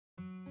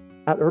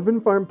At Urban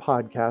Farm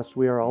Podcast,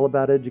 we are all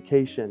about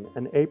education,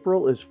 and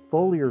April is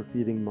foliar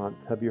feeding month.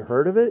 Have you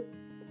heard of it?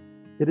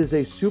 It is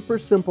a super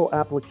simple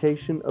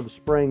application of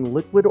spraying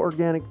liquid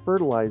organic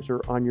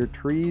fertilizer on your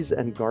trees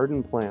and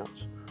garden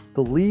plants.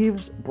 The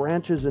leaves,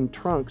 branches, and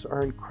trunks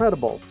are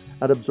incredible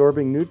at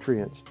absorbing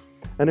nutrients.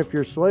 And if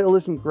your soil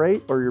isn't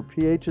great or your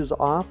pH is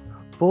off,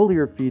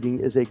 foliar feeding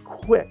is a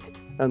quick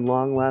and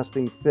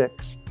long-lasting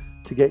fix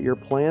to get your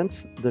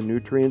plants the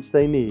nutrients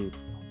they need.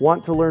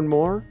 Want to learn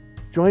more?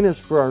 Join us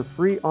for our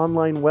free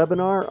online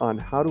webinar on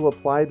how to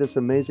apply this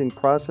amazing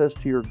process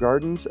to your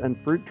gardens and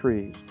fruit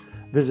trees.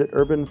 Visit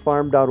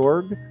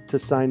urbanfarm.org to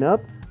sign up.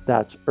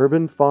 That's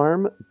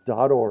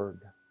urbanfarm.org.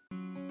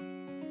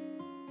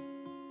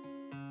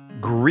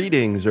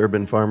 Greetings,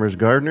 urban farmers,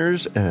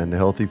 gardeners, and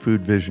healthy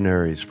food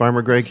visionaries.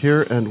 Farmer Greg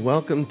here, and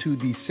welcome to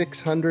the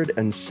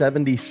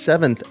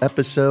 677th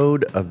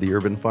episode of the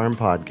Urban Farm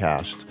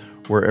Podcast,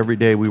 where every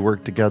day we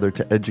work together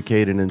to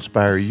educate and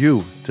inspire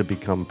you to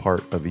become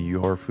part of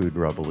your food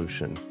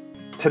revolution.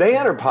 Today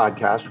on our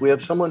podcast, we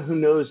have someone who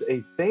knows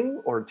a thing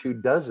or two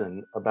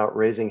dozen about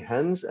raising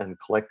hens and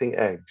collecting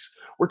eggs.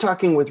 We're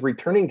talking with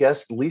returning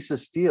guest Lisa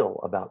Steele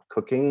about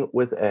cooking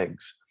with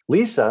eggs.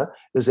 Lisa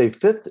is a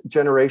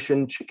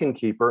fifth-generation chicken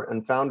keeper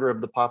and founder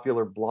of the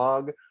popular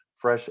blog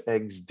Fresh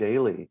Eggs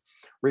Daily.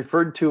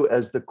 Referred to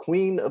as the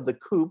queen of the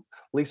coop,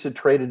 Lisa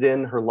traded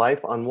in her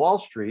life on Wall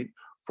Street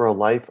for a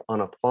life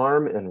on a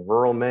farm in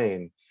rural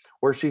Maine,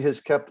 where she has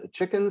kept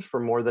chickens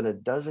for more than a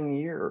dozen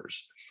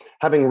years.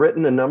 Having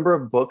written a number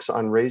of books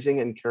on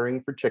raising and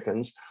caring for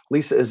chickens,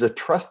 Lisa is a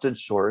trusted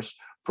source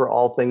for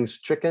all things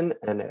chicken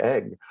and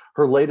egg.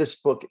 Her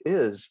latest book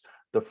is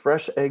the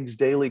Fresh Eggs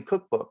Daily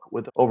Cookbook,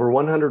 with over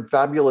 100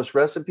 fabulous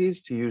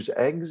recipes to use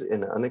eggs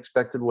in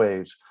unexpected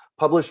ways.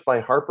 Published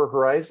by Harper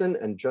Horizon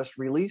and just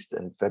released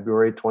in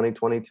February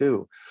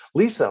 2022.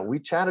 Lisa, we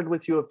chatted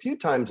with you a few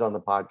times on the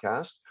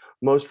podcast,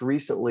 most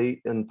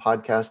recently in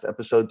podcast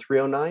episode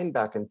 309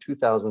 back in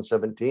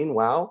 2017.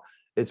 Wow,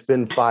 it's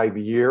been 5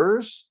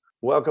 years.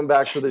 Welcome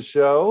back to the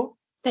show.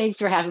 Thanks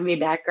for having me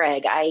back,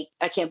 Greg. I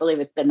can't believe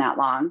it's been that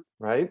long.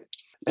 Right?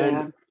 Yeah.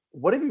 And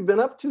what have you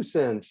been up to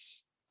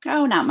since?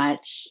 Oh, not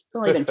much. It's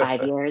only been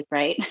 5 years,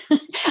 right?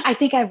 I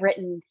think I've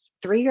written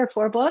 3 or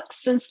 4 books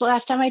since the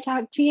last time I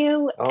talked to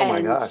you. Oh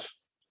my gosh.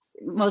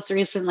 Most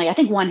recently, I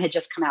think one had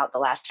just come out the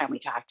last time we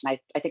talked. And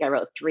I think I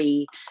wrote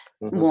 3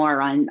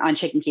 more on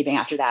chicken keeping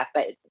after that.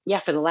 But yeah,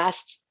 for the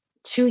last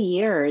 2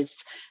 years,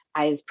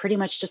 I've pretty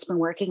much just been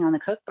working on the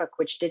cookbook,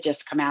 which did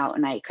just come out,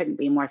 and I couldn't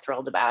be more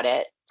thrilled about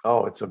it.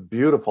 Oh, it's a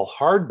beautiful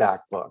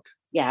hardback book.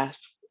 Yes.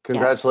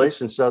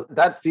 Congratulations. So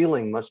that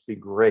feeling must be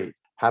great,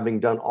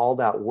 having done all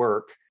that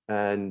work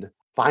and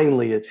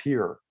finally it's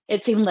here.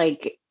 It seemed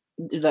like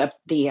the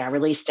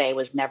release day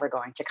was never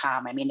going to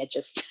come. I mean, it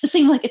just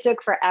seemed like it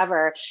took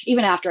forever.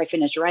 Even after I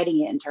finished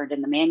writing it and turned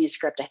in the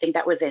manuscript, I think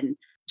that was in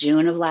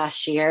June of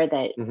last year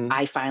that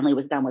I finally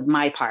was done with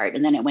my part.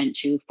 And then it went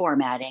to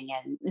formatting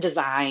and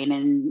design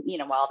and,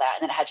 all that.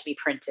 And then it had to be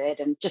printed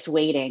and just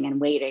waiting and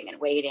waiting and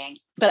waiting.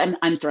 But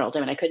I'm thrilled. I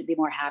mean, I couldn't be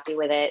more happy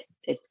with it.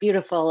 It's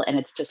beautiful. And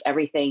it's just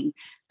everything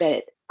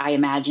that I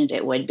imagined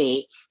it would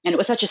be. And it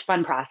was such a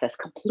fun process,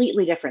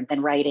 completely different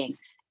than writing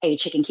a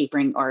chicken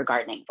keeping or a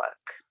gardening book.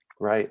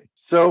 Right.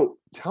 So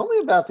tell me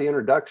about the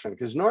introduction,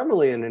 because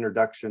normally an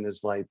introduction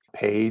is like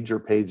page or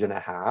page and a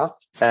half.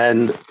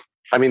 And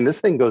I mean, this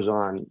thing goes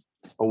on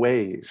a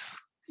ways.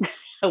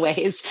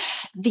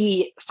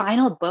 The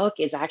final book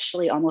is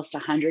actually almost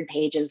 100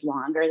 pages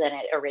longer than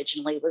it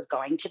originally was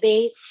going to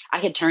be. I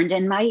had turned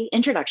in my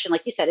introduction.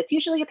 Like you said, it's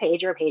usually a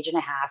page or a page and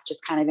a half,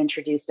 just kind of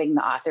introducing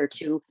the author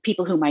to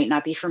people who might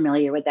not be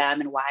familiar with them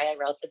and why I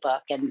wrote the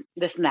book and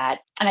this and that.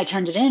 And I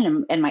turned it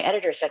in, and my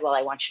editor said, well,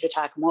 I want you to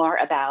talk more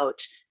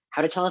about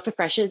how to tell if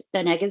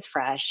an egg is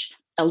fresh,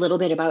 a little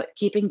bit about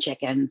keeping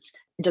chickens.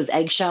 Does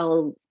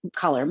eggshell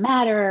color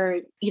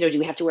matter? Do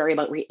we have to worry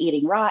about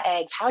eating raw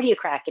eggs? How do you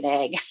crack an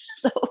egg?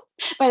 So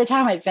by the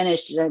time I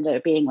finished, it ended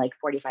up being like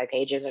 45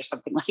 pages or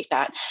something like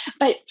that.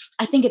 But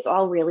I think it's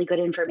all really good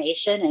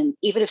information. And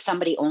even if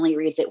somebody only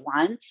reads it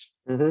once,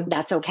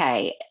 that's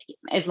okay,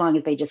 as long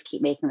as they just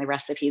keep making the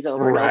recipes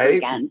over and over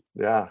again.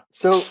 Yeah.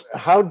 So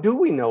how do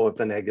we know if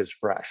an egg is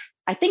fresh?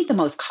 I think the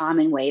most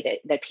common way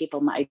that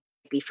people might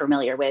be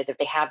familiar with, if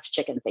they have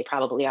chickens, they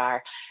probably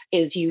are,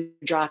 is you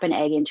drop an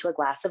egg into a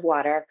glass of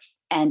water,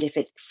 and if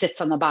it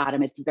sits on the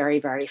bottom, it's very,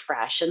 very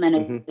fresh. And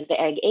then as the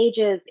egg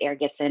ages, air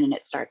gets in and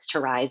it starts to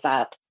rise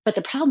up. But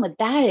the problem with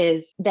that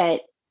is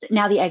that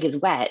now the egg is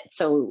wet,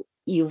 so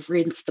you've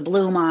rinsed the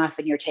bloom off,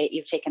 and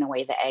you've taken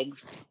away the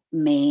egg's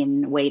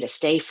main way to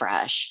stay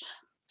fresh.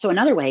 So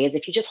another way is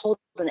if you just hold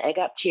an egg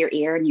up to your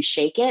ear and you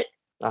shake it.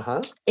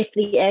 If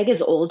the egg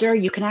is older,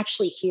 you can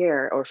actually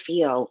hear or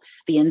feel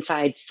the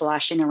inside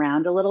sloshing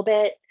around a little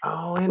bit.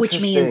 Oh, interesting.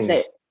 Which means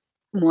that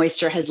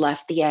moisture has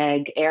left the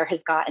egg, air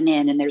has gotten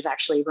in, and there's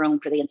actually room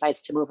for the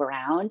insides to move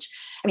around.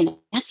 I mean,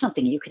 that's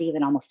something you could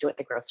even almost do at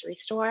the grocery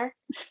store.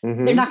 They're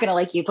Mm-hmm. not going to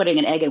like you putting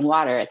an egg in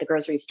water at the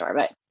grocery store.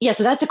 But yeah,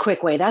 so that's a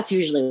quick way. That's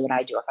usually what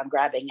I do if I'm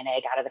grabbing an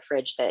egg out of the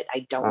fridge that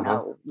I don't Uh-huh.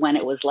 know when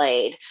it was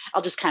laid.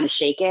 I'll just kind of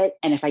shake it.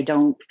 And if I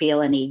don't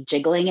feel any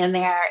jiggling in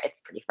there,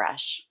 it's pretty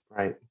fresh.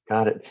 Right.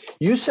 Got it.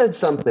 You said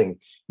something.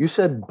 You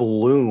said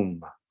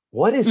bloom.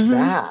 What is Mhm.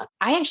 that?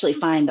 I actually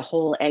find the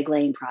whole egg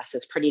laying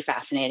process pretty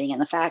fascinating. And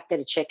the fact that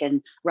a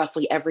chicken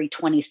roughly every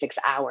 26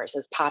 hours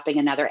is popping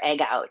another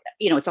egg out,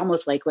 it's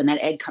almost like when that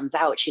egg comes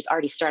out, she's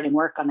already starting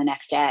work on the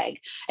next egg.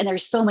 And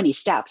there's so many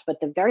steps, but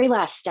the very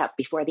last step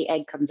before the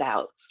egg comes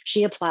out,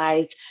 she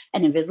applies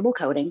an invisible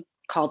coating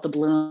called the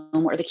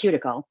bloom or the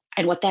cuticle.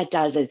 And what that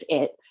does is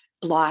it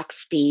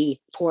blocks the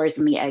pores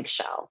in the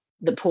eggshell.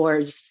 The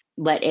pores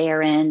let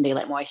air in, they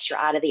let moisture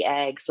out of the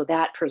egg. So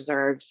that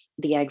preserves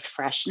the egg's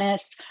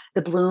freshness.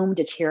 The bloom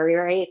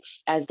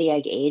deteriorates as the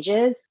egg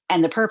ages.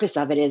 And the purpose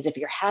of it is if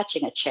you're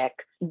hatching a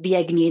chick, the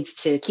egg needs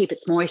to keep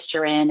its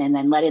moisture in and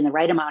then let in the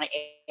right amount of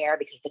air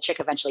because the chick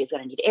eventually is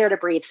going to need air to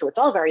breathe. So it's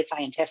all very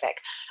scientific.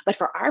 But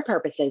for our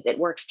purposes, it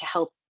works to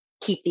help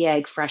keep the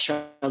egg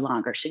fresher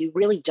longer. So you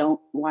really don't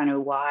want to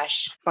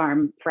wash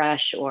farm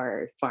fresh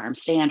or farm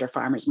stand or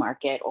farmer's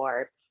market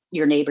or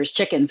your neighbor's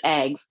chicken's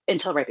eggs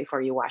until right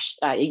before you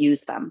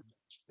use them.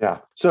 Yeah.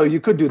 So you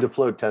could do the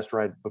float test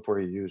right before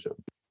you use them.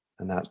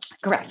 And that,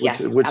 Correct. which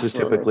Yes, which is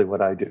absolutely. typically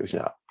what I do.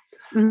 Yeah.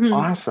 Mm-hmm.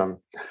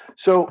 Awesome.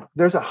 So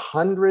there's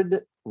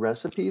 100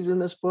 recipes in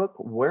this book.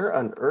 Where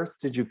on earth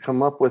did you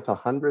come up with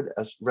 100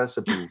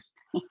 recipes?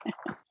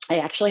 I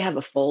actually have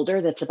a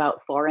folder that's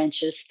about 4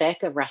 inches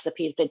thick of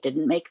recipes that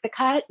didn't make the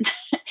cut. Oh,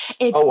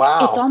 It's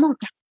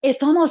wow.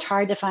 almost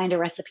hard to find a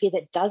recipe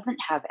that doesn't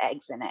have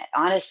eggs in it,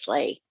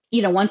 honestly.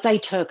 Once I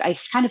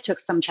kind of took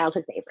some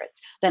childhood favorites,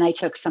 then I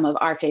took some of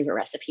our favorite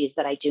recipes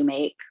that I do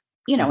make,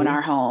 in Mm-hmm.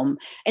 our home,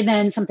 and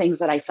then some things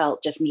that I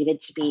felt just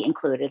needed to be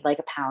included, like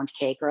a pound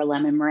cake or a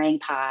lemon meringue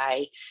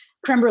pie,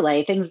 creme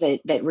brulee, things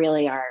that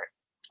really are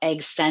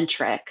egg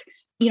centric.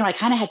 I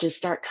kind of had to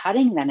start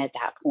cutting them at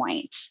that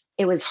point.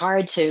 It was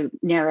hard to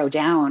narrow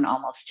down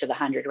almost to the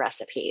 100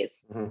 recipes.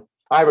 Mm-hmm.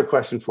 I have a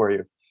question for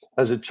you.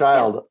 As a Yeah.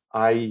 child,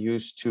 I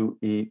used to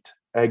eat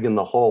egg in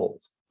the hole,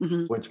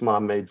 Hmm. which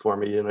mom made for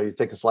me. You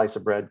take a slice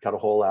of bread, cut a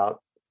hole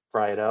out,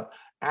 fry it up.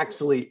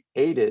 Actually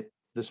ate it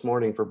this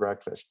morning for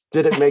breakfast.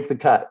 Did it make the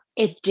cut?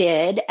 It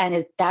did.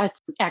 And that's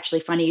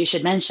actually funny. You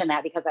should mention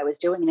that because I was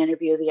doing an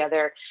interview the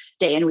other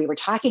day and we were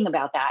talking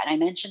about that. And I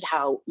mentioned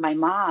how my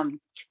mom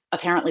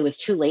apparently was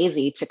too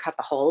lazy to cut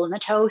the hole in the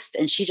toast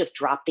and she just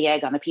dropped the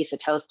egg on the piece of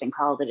toast and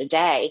called it a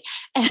day.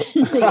 And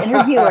the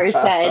interviewer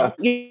said,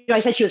 I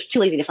said she was too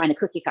lazy to find a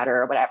cookie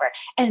cutter or whatever.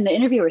 And the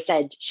interviewer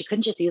said she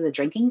couldn't just use a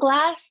drinking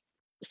glass.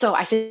 So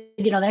I said,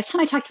 the next time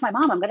I talk to my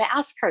mom, I'm going to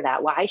ask her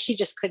that why she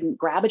just couldn't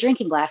grab a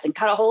drinking glass and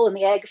cut a hole in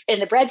the egg in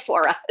the bread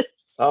for us.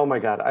 Oh my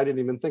God, I didn't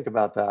even think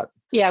about that.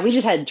 Yeah, we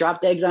just had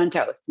dropped eggs on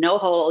toast. No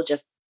hole,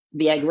 just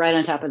the egg right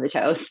on top of the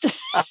toast.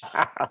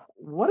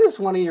 What is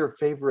one of your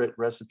favorite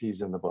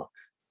recipes in the book?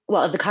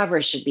 Well, the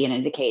cover should be an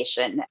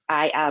indication.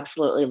 I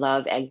absolutely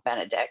love eggs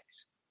Benedict.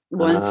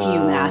 Once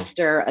you Uh,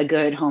 master a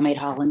good homemade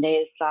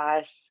hollandaise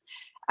sauce,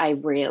 I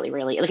really,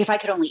 really like if I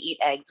could only eat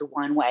eggs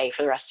one way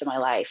for the rest of my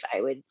life,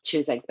 I would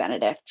choose eggs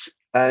Benedict.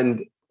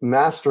 and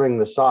mastering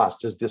the sauce.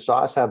 Does the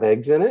sauce have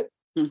eggs in it?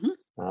 Hmm.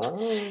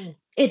 Oh,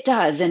 It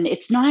does, and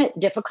it's not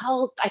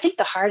difficult. I think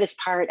the hardest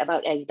part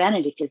about eggs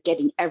Benedict is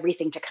getting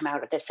everything to come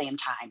out at the same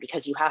time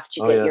because you have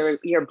to oh get your yes.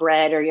 your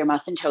bread or your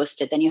muffin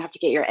toasted, then you have to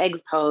get your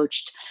eggs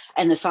poached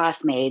and the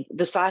sauce made.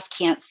 The sauce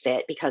can't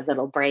sit because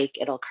it'll break,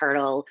 it'll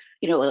curdle,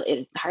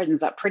 it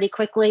hardens up pretty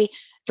quickly.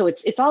 So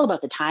it's all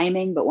about the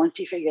timing, but once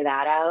you figure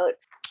that out,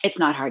 it's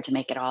not hard to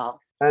make it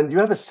all. And you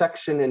have a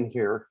section in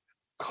here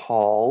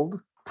called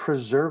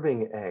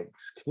preserving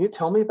eggs. Can you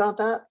tell me about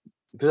that?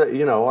 Because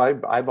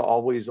I've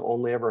always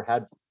only ever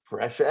had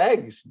fresh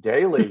eggs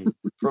daily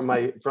from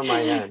my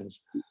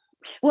hens.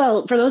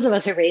 Well, for those of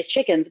us who raise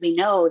chickens, we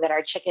know that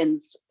our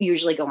chickens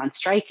usually go on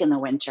strike in the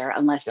winter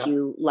unless Yeah.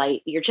 you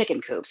light your chicken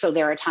coop. So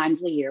there are times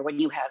of the year when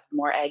you have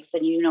more eggs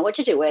than you know what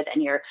to do with,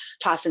 and you're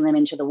tossing them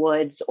into the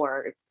woods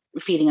or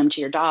feeding them to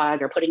your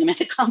dog or putting them in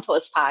the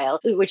compost pile,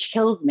 which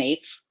kills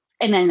me.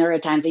 And then there are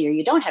times of year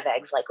you don't have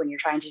eggs, like when you're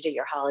trying to do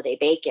your holiday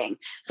baking.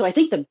 So I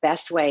think the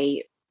best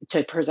way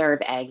to preserve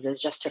eggs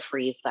is just to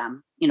freeze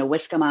them,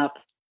 whisk them up,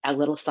 a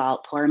little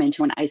salt, pour them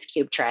into an ice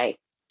cube tray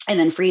and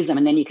then freeze them.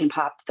 And then you can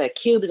pop the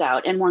cubes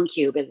out. And one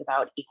cube is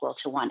about equal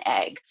to one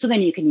egg. So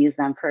then you can use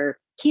them for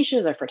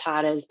quiches or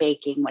frittatas,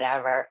 baking,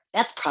 whatever.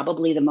 That's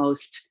probably the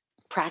most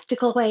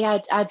practical way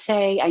I'd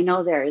say. I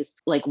know there's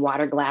like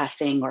water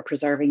glassing or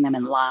preserving them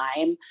in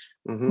lime,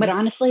 but Mm-hmm.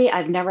 honestly,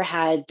 I've never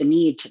had the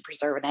need to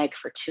preserve an egg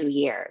for 2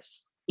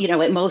 years.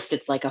 At most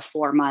it's like a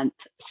 4 month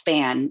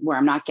span where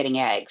I'm not getting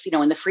eggs,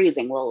 and the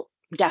freezing will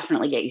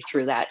definitely get you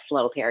through that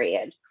slow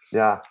period.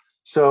 Yeah.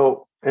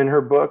 So in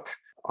her book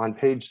on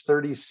page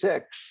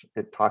 36,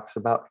 it talks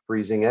about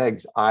freezing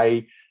eggs.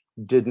 I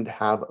didn't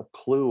have a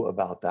clue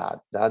about that.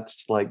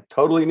 That's like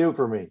totally new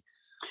for me.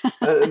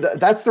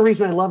 That's the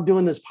reason I love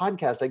doing this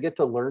podcast. I get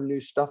to learn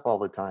new stuff all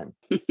the time.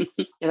 Yeah,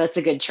 that's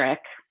a good trick.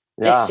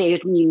 It Yeah,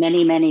 saved me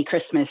many, many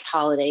Christmas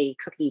holiday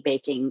cookie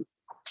baking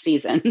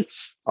seasons.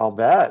 I'll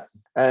bet.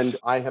 And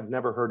I have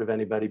never heard of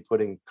anybody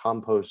putting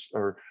compost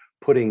or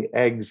putting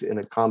eggs in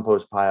a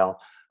compost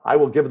pile. I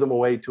will give them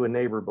away to a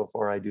neighbor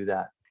before I do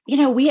that.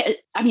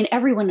 I mean,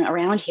 everyone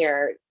around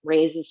here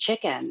raises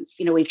chickens.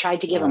 We've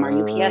tried to give them. Our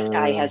UPS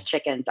guy has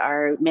chickens.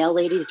 Our mail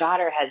lady's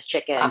daughter has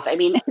chickens. I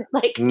mean, it's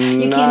like you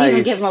can't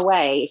even give them Nice.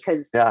 away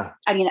because, Yeah,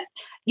 I mean,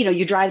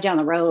 you drive down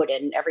the road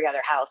and every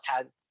other house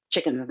has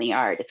chickens in the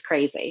yard. It's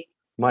crazy.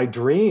 my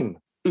dream.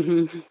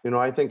 Hmm.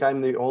 I think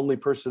I'm the only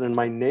person in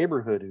my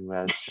neighborhood who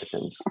has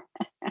chickens.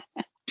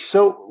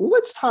 So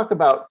let's talk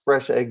about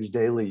Fresh Eggs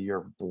Daily,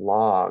 your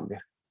blog.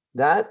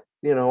 That,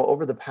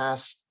 over the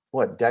past,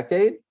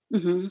 decade?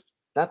 Hmm.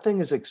 That thing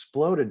has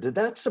exploded. Did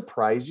that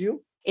surprise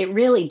you? It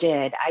really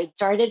did. I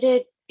started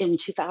it in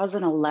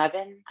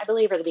 2011, I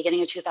believe, or the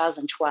beginning of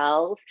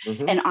 2012.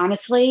 Mm-hmm. And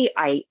honestly,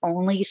 I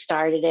only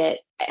started it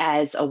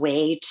as a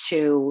way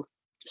to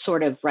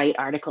sort of write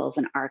articles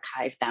and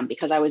archive them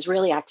because I was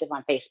really active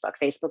on Facebook.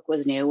 Facebook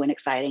was new and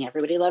exciting.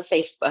 Everybody loved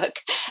Facebook.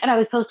 And I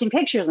was posting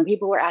pictures and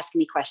people were asking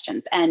me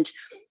questions. And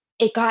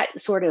it got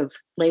sort of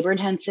labor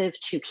intensive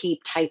to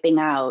keep typing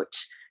out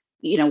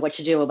what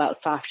to do about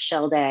soft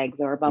shelled eggs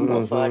or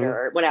bumblefoot Mm-hmm.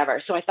 or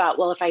whatever. So I thought,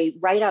 well, if I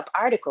write up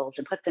articles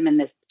and put them in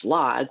this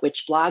blog,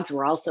 which blogs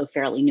were also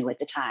fairly new at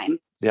the time,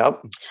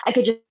 Yep. I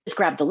could just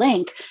grab the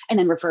link and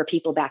then refer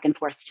people back and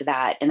forth to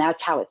that. And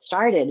that's how it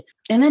started.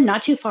 And then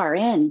not too far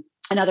in,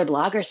 another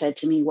blogger said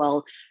to me,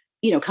 well,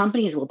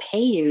 companies will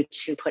pay you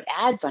to put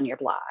ads on your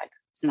blog.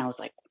 And I was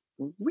like,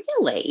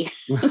 really?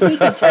 We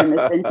could turn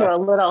this into a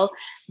little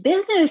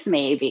business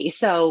maybe.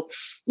 So,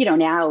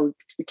 now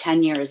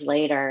 10 years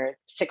later,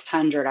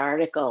 600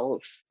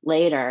 articles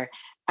later,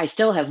 I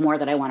still have more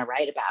that I want to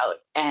write about.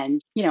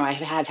 And, I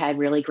have had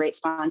really great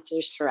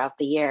sponsors throughout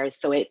the years.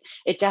 So it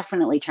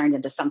definitely turned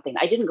into something.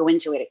 I didn't go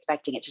into it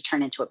expecting it to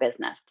turn into a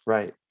business.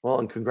 Right. Well,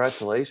 and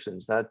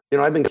congratulations. I've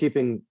been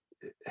keeping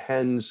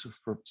hens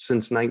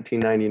since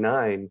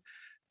 1999.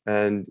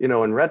 And,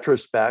 in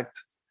retrospect,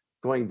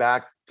 going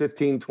back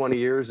 15, 20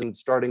 years and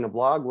starting a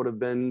blog would have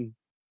been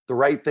the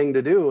right thing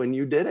to do. And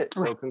you did it.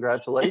 So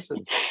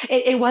congratulations.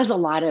 It was a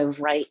lot of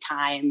right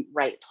time,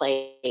 right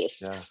place.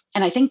 Yeah.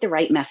 And I think the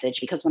right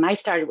message, because when I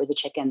started with the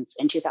chickens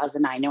in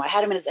 2009, I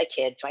had them as a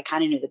kid, so I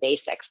kind of knew the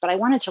basics, but I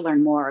wanted to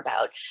learn more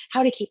about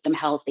how to keep them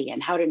healthy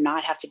and how to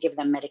not have to give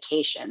them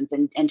medications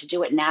and to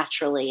do it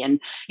naturally. And,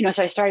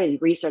 so I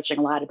started researching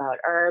a lot about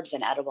herbs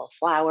and edible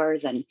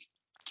flowers and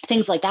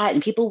things like that.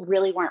 And people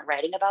really weren't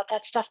writing about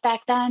that stuff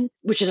back then,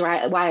 which is why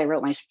I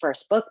wrote my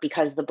first book,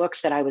 because the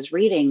books that I was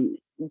reading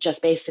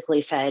just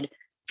basically said,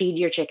 feed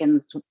your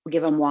chickens,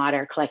 give them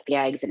water, collect the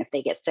eggs. And if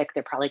they get sick,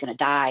 they're probably going to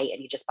die.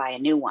 And you just buy a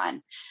new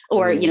one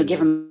or, give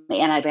them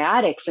the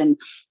antibiotics. And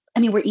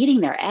I mean, we're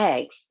eating their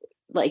eggs.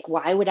 Like,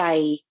 why would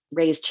I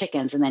raise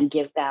chickens and then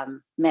give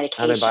them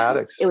medication?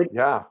 Antibiotics.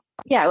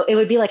 Yeah, it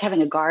would be like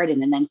having a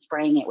garden and then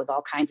spraying it with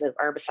all kinds of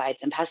herbicides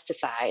and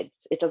pesticides.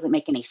 It doesn't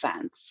make any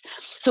sense.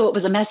 So it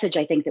was a message,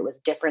 I think, that was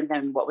different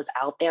than what was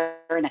out there.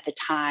 And at the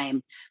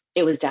time,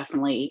 it was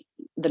definitely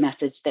the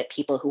message that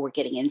people who were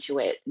getting into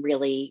it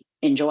really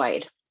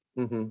enjoyed.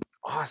 Mm-hmm.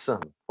 Awesome.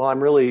 Well,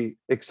 I'm really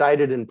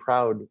excited and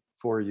proud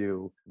for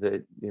you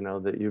that,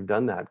 that you've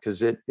done that,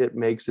 because it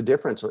makes a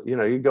difference.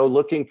 You go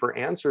looking for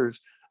answers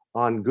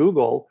on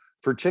Google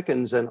for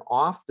chickens and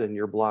often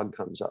your blog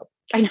comes up.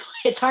 I know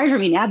it's hard for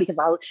me now because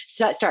I'll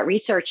start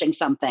researching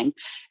something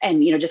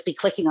and, just be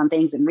clicking on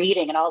things and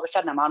reading. And all of a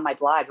sudden I'm on my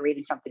blog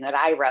reading something that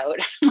I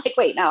wrote. I'm like,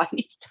 wait, now I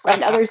need to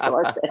find other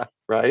sources.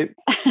 Right.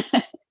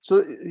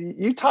 So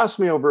you tossed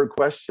me over a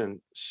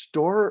question.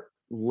 Store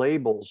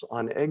labels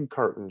on egg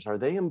cartons, are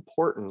they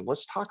important?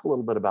 Let's talk a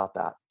little bit about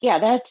that.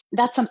 Yeah,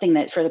 that's something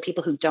that for the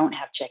people who don't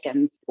have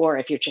chickens, or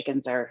if your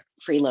chickens are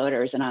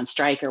freeloaders and on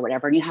strike or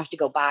whatever, and you have to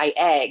go buy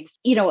eggs,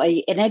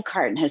 an egg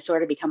carton has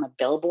sort of become a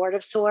billboard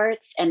of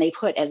sorts, and they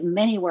put as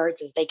many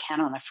words as they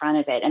can on the front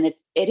of it. And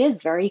it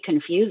is very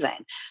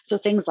confusing. So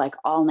things like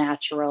all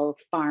natural,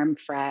 farm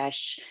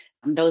fresh,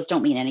 those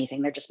don't mean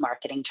anything. They're just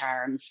marketing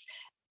terms.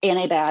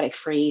 Antibiotic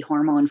free,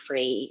 hormone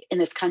free. In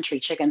this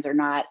country, chickens are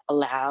not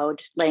allowed,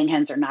 laying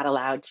hens are not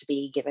allowed to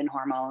be given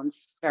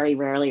hormones. Very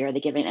rarely are they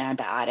given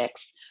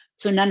antibiotics.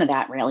 So none of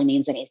that really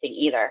means anything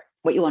either.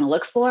 What you want to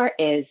look for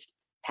is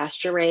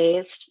pasture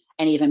raised,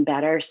 and even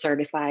better,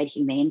 certified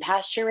humane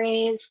pasture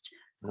raised.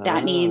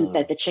 That means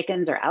that the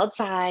chickens are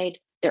outside,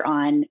 they're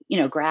on,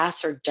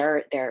 grass or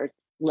dirt, they're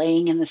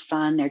laying in the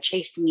sun, they're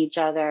chasing each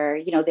other.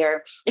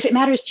 If it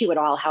matters to you at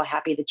all how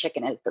happy the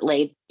chicken is that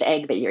laid the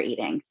egg that you're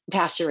eating,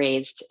 pasture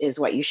raised is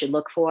what you should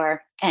look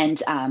for.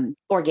 And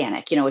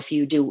organic, if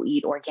you do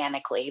eat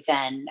organically,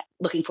 then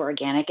looking for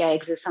organic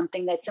eggs is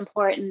something that's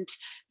important.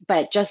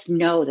 But just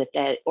know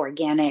that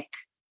organic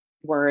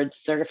word,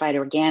 certified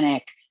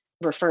organic,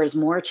 refers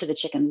more to the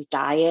chicken's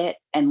diet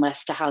and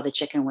less to how the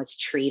chicken was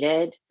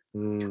treated.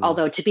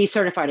 Although to be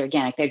certified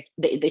organic,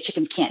 the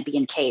chickens can't be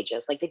in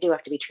cages. Like they do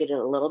have to be treated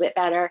a little bit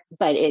better,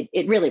 but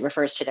it really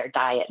refers to their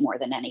diet more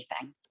than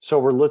anything. So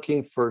we're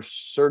looking for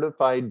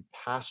certified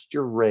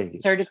pasture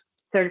raised.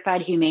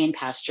 Certified humane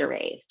pasture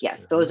raised.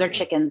 Yes, those are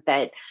chickens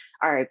that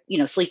are,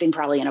 sleeping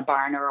probably in a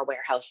barn or a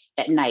warehouse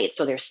at night,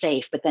 so they're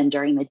safe. But then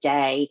during the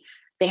day,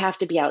 they have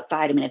to be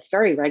outside. I mean, it's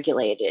very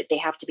regulated. They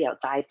have to be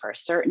outside for a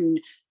certain,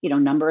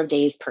 number of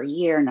days per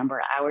year, number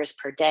of hours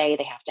per day.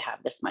 They have to have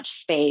this much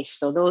space.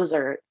 So those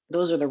are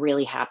the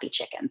really happy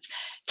chickens.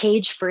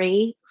 Cage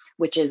free,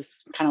 which is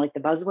kind of like the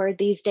buzzword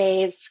these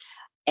days.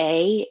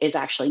 Is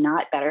actually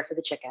not better for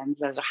the chickens.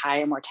 There's a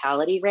higher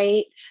mortality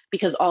rate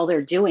because all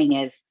they're doing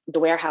is the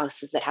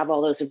warehouses that have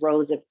all those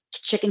rows of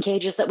chicken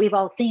cages that we've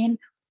all seen.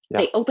 Yeah.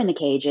 They open the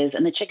cages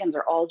and the chickens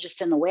are all just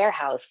in the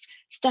warehouse,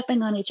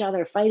 stepping on each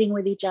other, fighting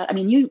with each other. I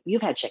mean,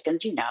 you've had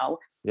chickens, yep.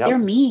 They're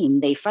mean,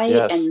 they fight,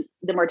 yes. And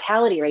the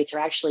mortality rates are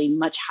actually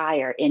much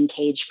higher in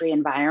cage-free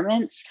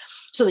environments.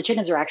 So the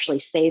chickens are actually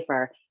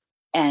safer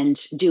and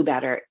do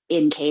better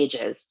in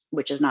cages,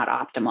 which is not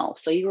optimal.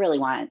 So you really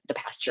want the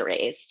pasture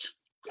raised.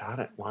 Got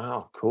it.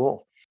 Wow,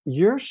 cool.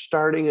 You're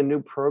starting a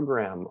new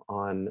program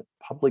on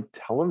public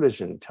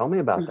television. Tell me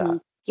about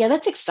that. Yeah,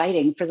 that's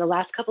exciting. For the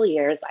last couple of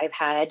years, I've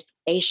had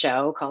a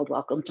show called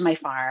Welcome to My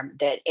Farm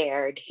that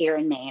aired here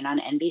in Maine on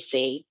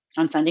NBC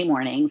on Sunday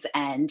mornings.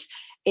 And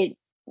it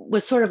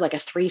was sort of like a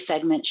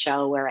 3-segment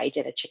show where I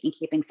did a chicken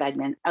keeping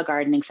segment, a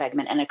gardening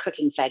segment, and a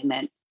cooking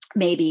segment.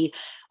 Maybe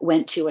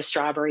went to a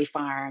strawberry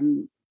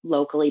farm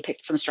locally,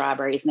 picked some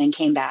strawberries, and then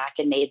came back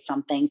and made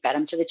something, fed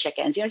them to the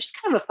chickens, just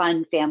kind of a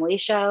fun family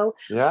show.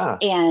 Yeah.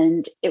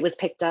 And it was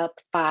picked up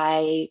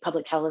by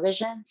public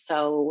television.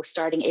 So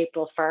starting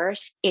April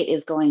 1st, it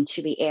is going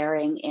to be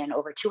airing in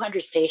over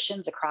 200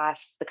 stations across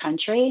the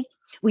country.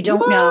 We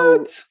don't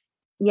know.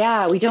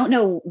 Yeah, we don't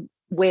know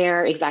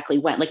where exactly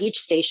when. Like each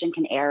station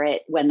can air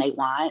it when they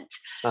want.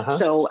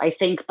 So I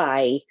think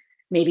by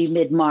maybe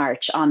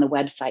mid-March on the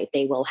website,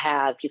 they will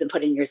have, you can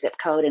put in your zip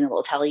code and it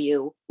will tell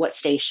you what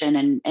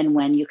station and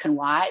when you can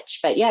watch.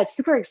 But yeah, it's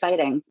super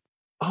exciting.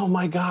 Oh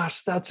my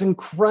gosh, that's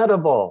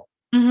incredible.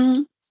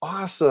 Mm-hmm.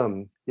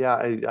 Awesome. Yeah,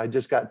 I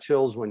just got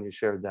chills when you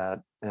shared that.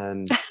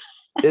 And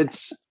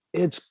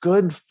it's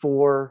good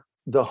for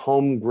the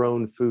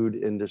homegrown food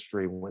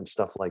industry when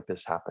stuff like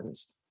this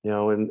happens.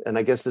 And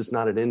I guess it's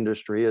not an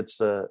industry,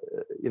 it's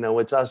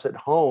it's us at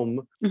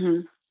home.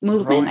 Mm-hmm.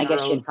 Movement, I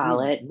guess you'd call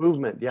it.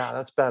 Movement. Yeah,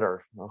 that's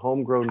better. A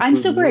homegrown I'm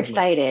food super movement.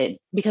 excited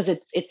because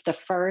it's the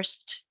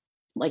first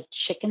like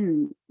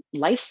chicken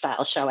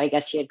lifestyle show, I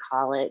guess you'd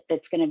call it,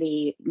 that's going to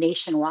be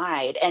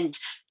nationwide. And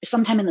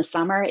sometime in the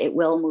summer, it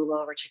will move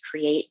over to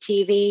Create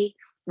TV,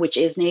 which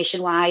is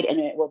nationwide, and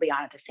it will be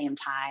on at the same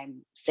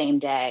time, same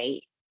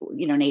day,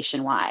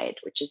 nationwide,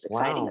 which is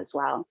exciting as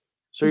well.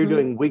 So you're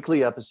doing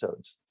weekly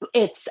episodes?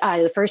 It's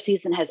the first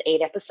season has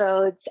 8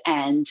 episodes,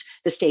 and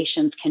the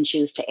stations can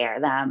choose to air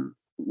them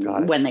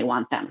when they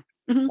want them.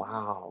 Mm-hmm.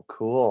 Wow,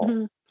 cool.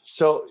 Mm-hmm.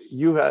 So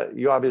you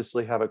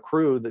obviously have a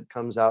crew that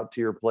comes out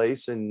to your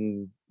place,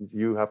 and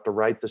you have to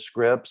write the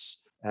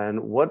scripts.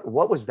 And what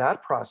was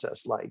that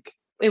process like?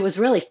 It was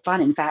really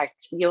fun. In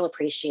fact, you'll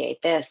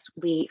appreciate this.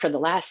 For the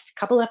last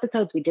couple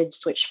episodes, we did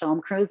switch film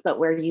crews, but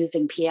we're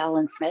using P.L.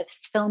 and Smith's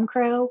film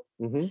crew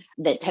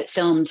that had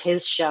filmed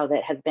his show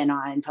that has been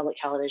on public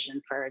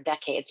television for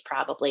decades,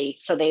 probably.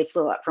 So they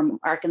flew up from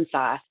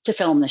Arkansas to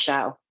film the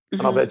show.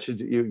 And I'll bet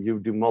you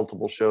do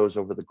multiple shows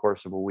over the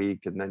course of a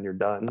week, and then you're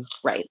done.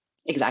 Right.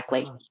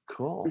 Exactly. Oh,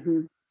 cool.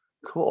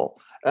 Cool.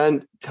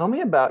 And tell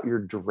me about your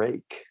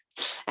Drake.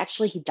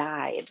 Actually, he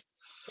died.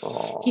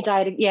 Oh. He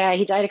died. Yeah,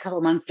 he died a couple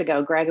months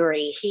ago.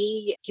 Gregory.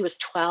 He was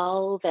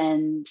 12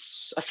 and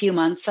a few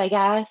months, I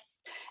guess.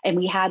 And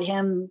we had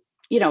him,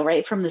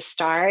 right from the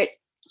start.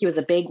 He was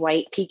a big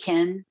white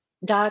Pekin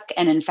duck.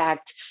 And in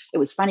fact, it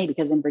was funny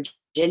because in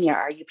Virginia,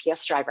 our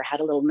UPS driver had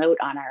a little note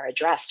on our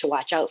address to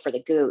watch out for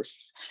the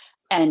goose.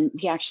 And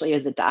he actually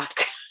is a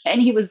duck.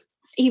 And he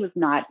was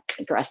not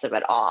aggressive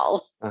at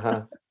all.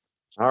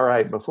 All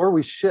right. Before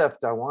we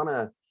shift, I want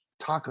to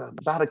talk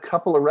about a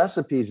couple of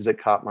recipes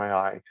that caught my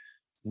eye.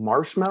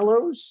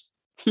 Marshmallows?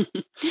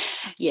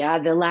 Yeah,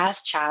 the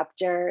last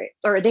chapter,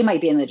 or they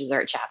might be in the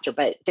dessert chapter,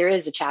 but there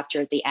is a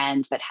chapter at the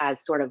end that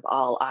has sort of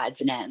all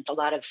odds and ends, a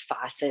lot of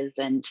sauces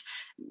and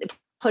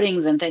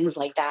puddings and things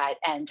like that.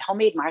 And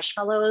homemade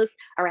marshmallows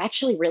are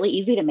actually really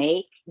easy to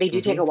make. They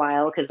do take a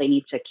while because they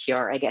need to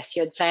cure, I guess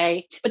you'd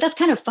say. But that's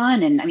kind of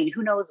fun. And I mean,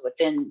 who knows what's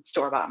in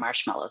store-bought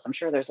marshmallows? I'm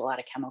sure there's a lot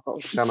of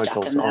chemicals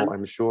stuff in them.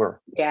 I'm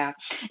sure. Yeah.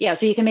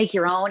 So you can make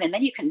your own, and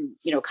then you can,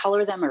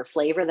 color them or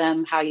flavor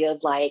them how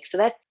you'd like. So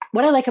that's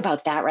what I like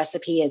about that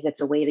recipe is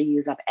it's a way to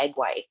use up egg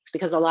whites,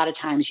 because a lot of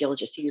times you'll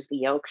just use the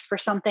yolks for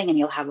something and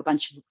you'll have a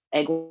bunch of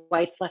egg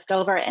whites left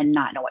over and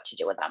not know what to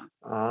do with them.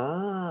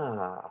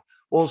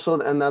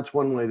 Well, and that's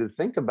one way to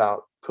think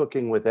about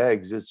cooking with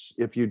eggs is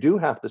if you do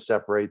have to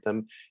separate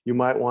them, you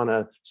might want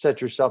to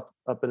set yourself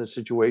up in a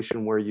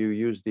situation where you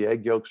use the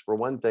egg yolks for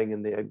one thing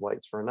and the egg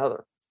whites for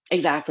another.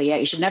 Exactly. Yeah.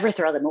 You should never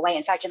throw them away.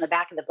 In fact, in the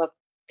back of the book,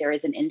 there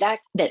is an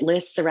index that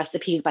lists the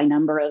recipes by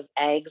number of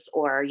eggs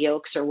or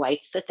yolks or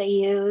whites that they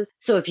use.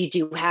 So if you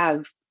do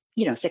have,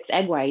 6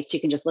 egg whites, you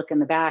can just look in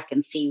the back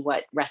and see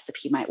what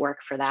recipe might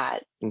work for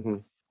that. Mm-hmm.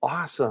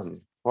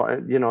 Awesome. Well,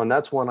 and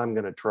that's one I'm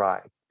going to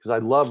try because I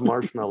love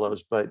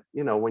marshmallows. But,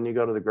 when you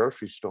go to the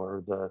grocery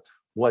store,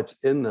 what's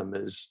in them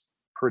is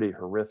pretty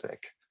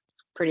horrific.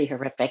 Pretty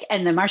horrific.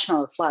 And the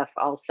marshmallow fluff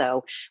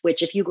also,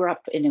 which if you grew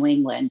up in New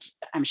England,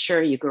 I'm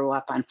sure you grew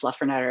up on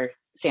fluffernutter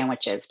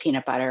sandwiches,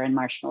 peanut butter and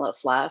marshmallow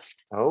fluff.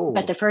 Oh.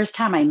 But the first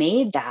time I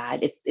made that,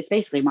 it's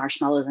basically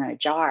marshmallows in a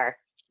jar.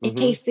 It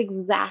tastes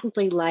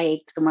exactly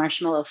like the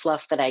marshmallow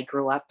fluff that I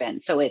grew up in.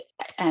 So I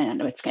don't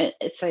know,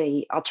 it's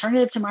a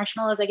alternative to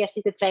marshmallows, I guess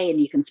you could say, and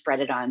you can spread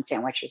it on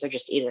sandwiches or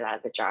just eat it out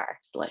of the jar.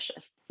 It's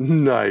delicious.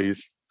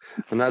 Nice.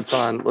 And that's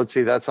on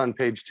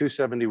page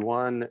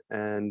 271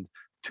 and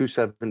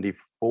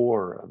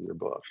 274 of your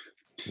book.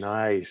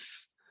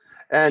 Nice.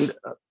 And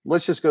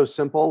let's just go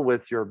simple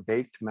with your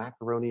baked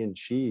macaroni and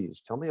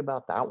cheese. Tell me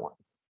about that one.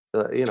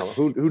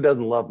 Who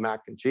doesn't love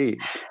mac and cheese?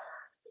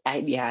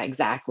 Yeah,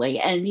 exactly.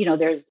 And, you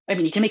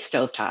can make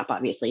stovetop,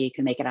 obviously. You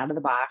can make it out of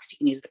the box. You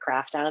can use the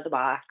Kraft out of the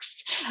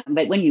box.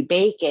 But when you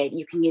bake it,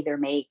 you can either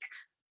make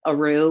a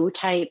roux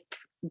type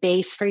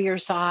base for your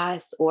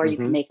sauce, or you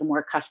can make a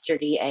more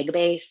custardy egg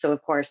base. So,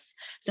 of course,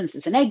 since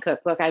it's an egg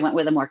cookbook, I went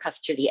with a more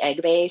custardy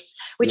egg base,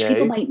 which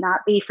people might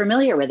not be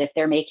familiar with if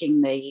they're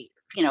making the,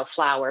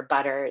 flour,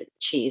 butter,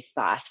 cheese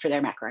sauce for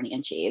their macaroni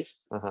and cheese.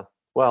 Uh-huh.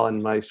 Well,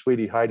 and my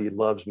sweetie Heidi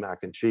loves mac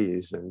and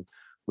cheese, and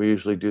we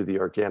usually do the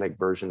organic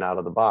version out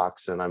of the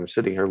box. And I'm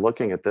sitting here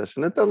looking at this,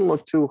 and it doesn't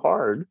look too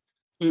hard.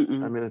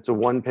 Mm-mm. I mean, it's a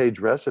 1-page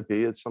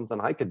recipe. It's something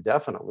I could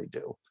definitely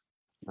do.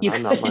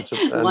 I'm not much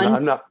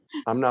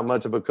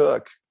of a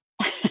cook.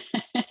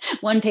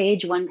 1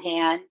 page, 1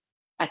 pan.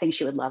 I think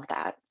she would love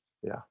that.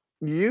 Yeah.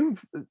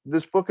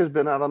 This book has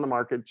been out on the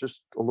market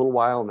just a little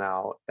while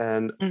now.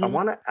 And I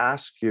want to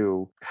ask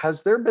you,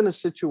 has there been a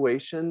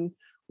situation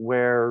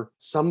where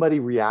somebody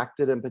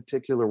reacted in a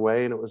particular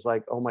way and it was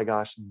like, oh my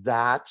gosh,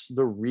 that's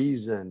the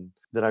reason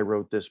that I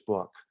wrote this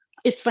book?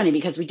 It's funny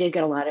because we did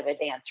get a lot of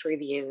advanced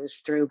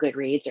reviews through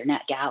Goodreads or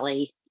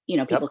NetGalley.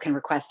 People can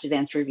request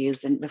advanced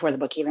reviews and before the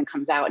book even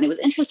comes out. And it was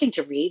interesting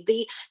to read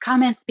the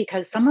comments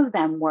because some of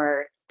them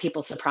were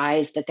people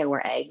surprised that there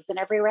were eggs in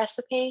every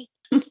recipe.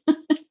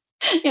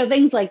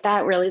 Things like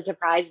that really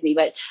surprised me.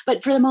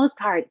 But for the most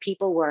part,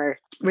 people were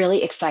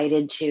really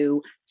excited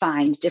to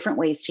find different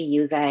ways to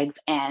use eggs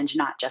and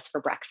not just for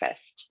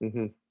breakfast.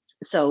 Mm-hmm.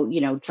 So,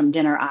 some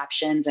dinner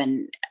options.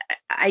 And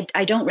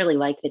I don't really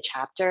like the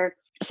chapter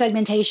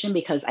segmentation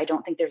because I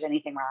don't think there's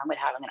anything wrong with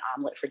having an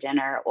omelet for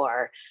dinner,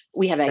 or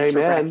we have eggs for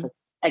breakfast,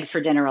 eggs for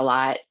dinner a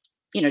lot,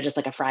 just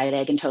like a fried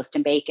egg and toast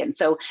and bacon.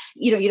 So,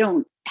 you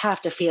don't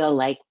have to feel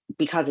like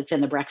because it's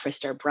in the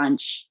breakfast or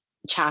brunch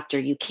chapter,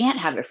 you can't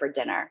have it for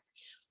dinner.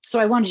 So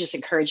I want to just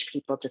encourage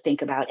people to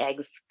think about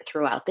eggs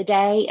throughout the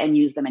day and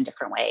use them in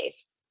different ways.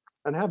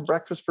 And have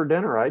breakfast for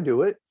dinner. I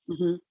do it.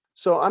 Mm-hmm.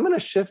 So I'm going to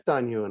shift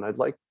on you. And I'd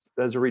like,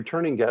 as a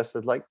returning guest,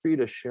 I'd like for you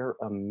to share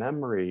a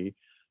memory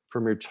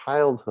from your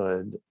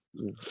childhood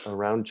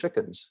around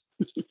chickens.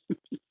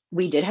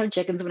 We did have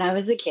chickens when I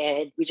was a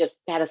kid. We just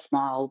had a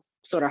small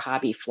sort of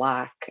hobby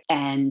flock,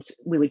 and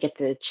we would get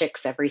the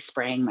chicks every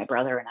spring. My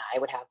brother and I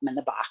would have them in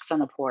the box on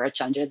the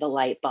porch under the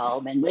light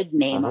bulb, and we'd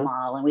name them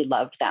all, and we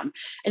loved them.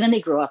 And then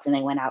they grew up and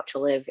they went out to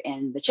live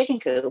in the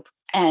chicken coop.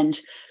 And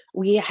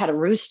we had a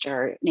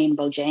rooster named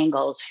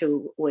Bojangles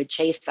who would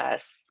chase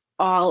us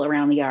all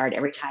around the yard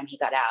every time he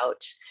got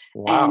out.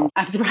 Wow. And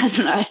I'm surprised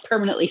I'm not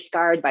permanently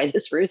scarred by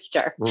this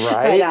rooster.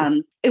 Right.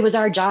 But it was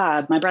our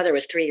job. My brother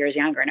was 3 years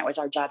younger, and it was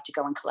our job to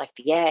go and collect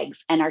the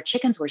eggs. And our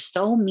chickens were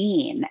so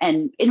mean.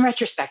 And in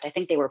retrospect, I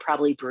think they were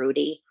probably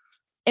broody.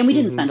 And we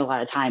didn't spend a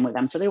lot of time with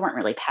them, so they weren't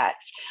really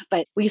pets.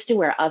 But we used to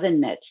wear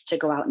oven mitts to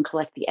go out and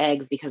collect the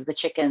eggs because the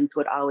chickens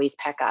would always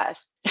peck us.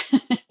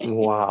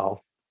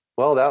 Wow.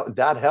 Well,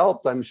 that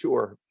helped, I'm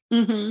sure.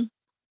 Mm-hmm.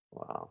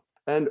 Wow.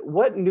 And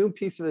what new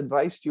piece of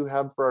advice do you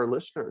have for our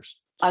listeners?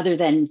 Other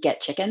than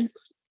get chickens?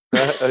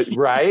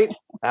 Right?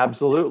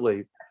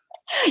 Absolutely.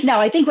 No,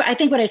 I think what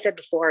I said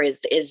before is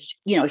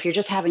if you're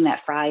just having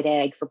that fried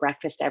egg for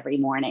breakfast every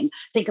morning,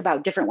 think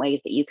about different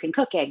ways that you can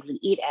cook eggs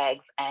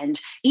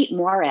and eat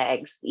more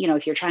eggs.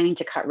 If you're trying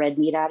to cut red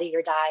meat out of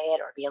your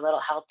diet or be a little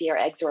healthier,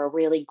 eggs are a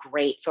really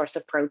great source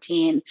of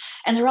protein.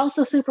 And they're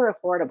also super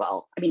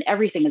affordable. I mean,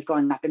 everything is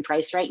going up in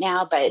price right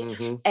now, but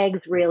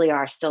eggs really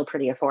are still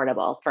pretty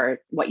affordable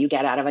for what you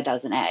get out of a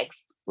dozen eggs.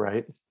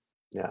 Right.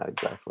 Yeah,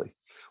 exactly.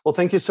 Well,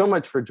 thank you so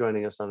much for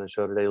joining us on the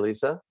show today,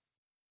 Lisa.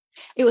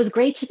 It was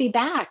great to be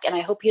back, and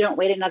I hope you don't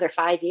wait another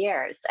 5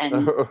 years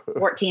and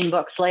 14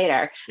 books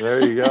later.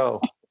 There you go.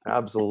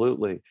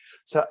 Absolutely.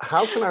 So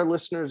how can our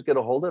listeners get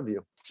a hold of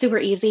you? Super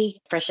easy.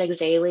 Fresh Eggs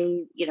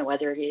Daily,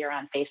 whether you're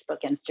on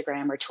Facebook,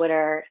 Instagram, or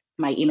Twitter.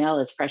 My email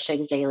is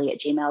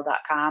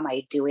fresheggsdaily@gmail.com.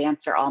 I do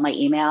answer all my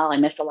email. I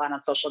miss a lot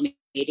on social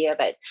media,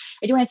 but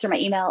I do answer my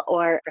email,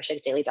 or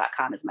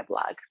fresheggsdaily.com is my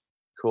blog.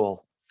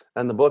 Cool.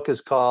 And the book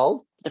is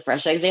called? The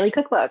Fresh Eggs Daily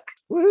Cookbook.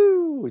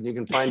 Woo! And you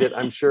can find it,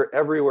 I'm sure,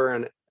 everywhere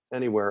and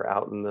anywhere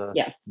out in the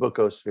Yeah.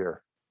 bookosphere.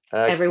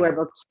 Everywhere Excellent.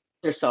 books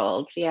are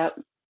sold. Yep.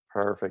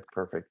 Perfect.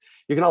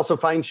 You can also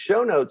find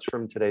show notes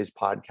from today's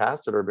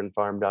podcast at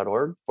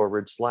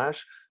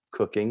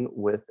urbanfarm.org/cooking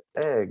with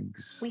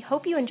eggs. We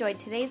hope you enjoyed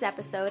today's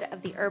episode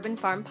of the Urban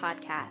Farm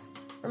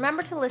Podcast.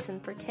 Remember to listen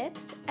for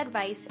tips,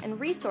 advice, and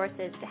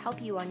resources to help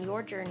you on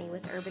your journey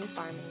with urban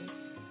farming.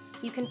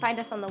 You can find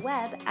us on the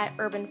web at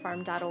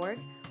urbanfarm.org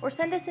or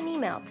send us an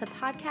email to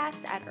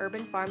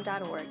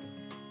podcast@urbanfarm.org.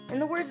 In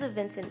the words of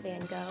Vincent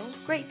van Gogh,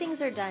 great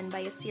things are done by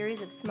a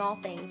series of small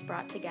things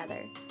brought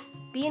together.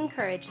 Be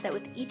encouraged that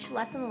with each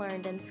lesson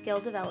learned and skill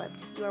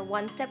developed, you are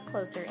one step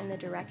closer in the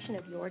direction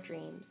of your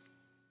dreams.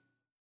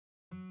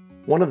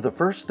 One of the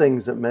first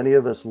things that many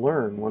of us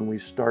learn when we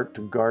start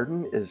to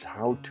garden is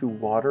how to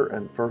water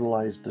and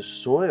fertilize the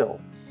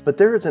soil. But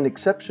there is an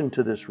exception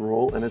to this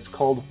rule, and it's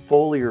called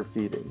foliar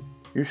feeding.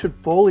 You should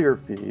foliar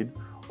feed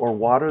or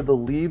water the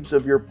leaves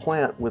of your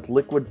plant with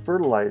liquid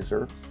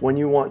fertilizer when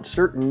you want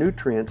certain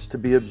nutrients to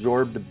be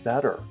absorbed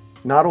better.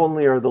 Not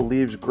only are the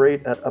leaves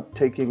great at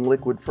uptaking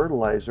liquid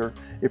fertilizer,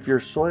 if your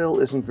soil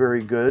isn't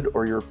very good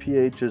or your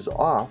pH is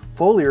off,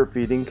 foliar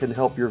feeding can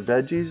help your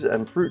veggies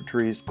and fruit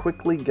trees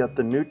quickly get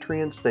the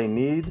nutrients they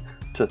need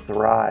to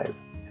thrive.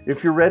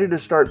 If you're ready to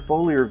start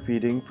foliar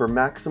feeding for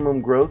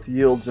maximum growth,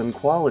 yields, and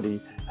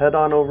quality, head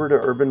on over to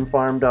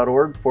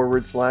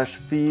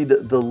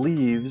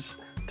urbanfarm.org/feed-the-leaves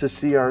to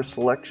see our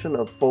selection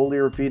of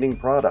foliar feeding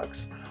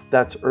products.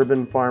 That's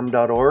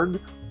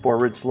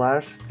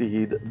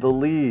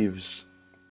urbanfarm.org/feed-the-leaves.